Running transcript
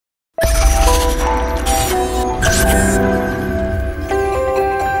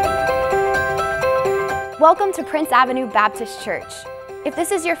Welcome to Prince Avenue Baptist Church. If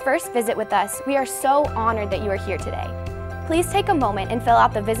this is your first visit with us, we are so honored that you are here today. Please take a moment and fill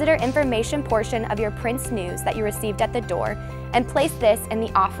out the visitor information portion of your Prince News that you received at the door and place this in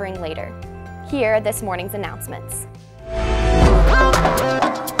the offering later. Here are this morning's announcements.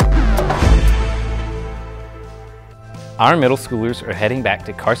 Our middle schoolers are heading back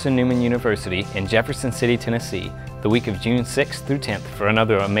to Carson-Newman University in Jefferson City, Tennessee, the week of June 6th through 10th for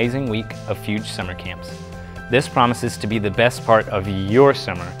another amazing week of huge summer camps. This promises to be the best part of your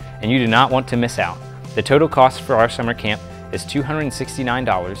summer, and you do not want to miss out. The total cost for our summer camp is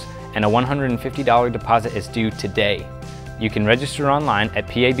 $269, and a $150 deposit is due today. You can register online at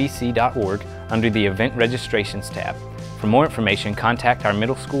PABC.org under the Event Registrations tab. For more information, contact our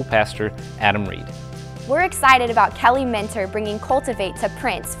middle school pastor, Adam Reed. We're excited about Kelly Minter bringing Cultivate to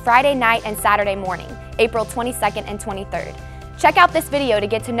Prince Friday night and Saturday morning, April 22nd and 23rd. Check out this video to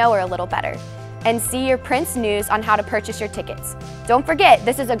get to know her a little better and see your Prince News on how to purchase your tickets. Don't forget,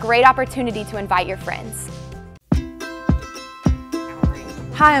 this is a great opportunity to invite your friends.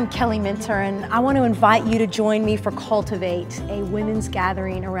 Hi, I'm Kelly Minter, and I want to invite you to join me for Cultivate, a women's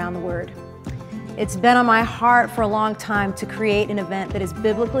gathering around the Word. It's been on my heart for a long time to create an event that is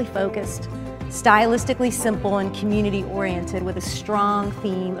biblically focused, stylistically simple, and community-oriented with a strong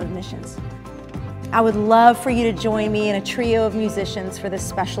theme of missions. I would love for you to join me in a trio of musicians for this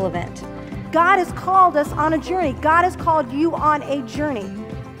special event. God has called us on a journey. God has called you on a journey.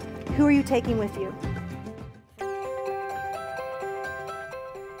 Who are you taking with you?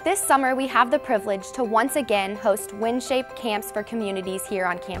 This summer, we have the privilege to once again host WinShape camps for communities here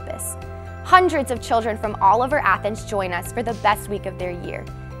on campus. Hundreds of children from all over Athens join us for the best week of their year.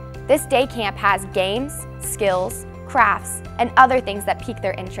 This day camp has games, skills, crafts, and other things that pique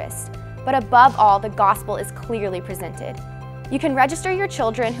their interest. But above all, the gospel is clearly presented. You can register your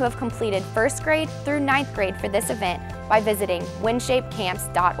children who have completed 1st grade through 9th grade for this event by visiting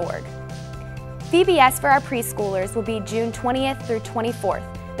winshapecamps.org. VBS for our preschoolers will be June 20th through 24th,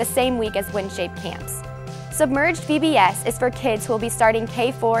 the same week as WinShape camps. Submerged VBS is for kids who will be starting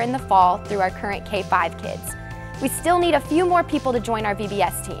K4 in the fall through our current K5 kids. We still need a few more people to join our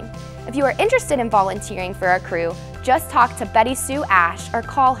VBS team. If you are interested in volunteering for our crew, just talk to Betty Sue Ash or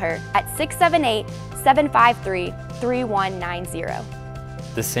call her at 678-753-3190.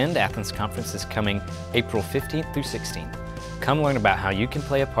 The Send Athens Conference is coming April 15th through 16th. Come learn about how you can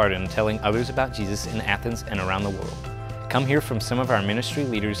play a part in telling others about Jesus in Athens and around the world. Come hear from some of our ministry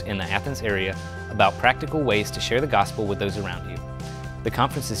leaders in the Athens area about practical ways to share the gospel with those around you. The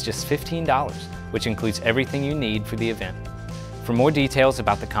conference is just $15, which includes everything you need for the event. For more details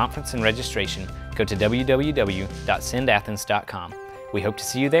about the conference and registration, go to www.sendathens.com. We hope to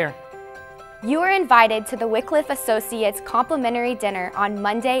see you there. You are invited to the Wycliffe Associates complimentary dinner on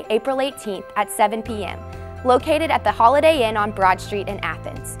Monday, April 18th at 7 p.m., located at the Holiday Inn on Broad Street in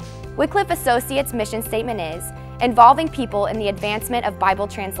Athens. Wycliffe Associates' mission statement is, involving people in the advancement of Bible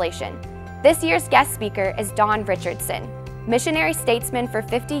translation. This year's guest speaker is Don Richardson, missionary statesman for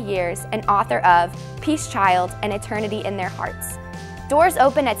 50 years and author of Peace Child and Eternity in Their Hearts. Doors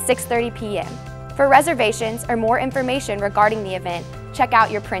open at 6:30 p.m. For reservations or more information regarding the event, check out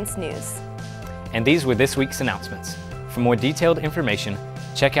your Prince News. And these were this week's announcements. For more detailed information,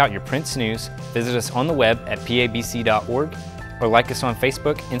 check out your Prince News, visit us on the web at pabc.org, or like us on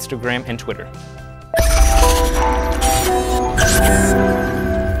Facebook, Instagram, and Twitter.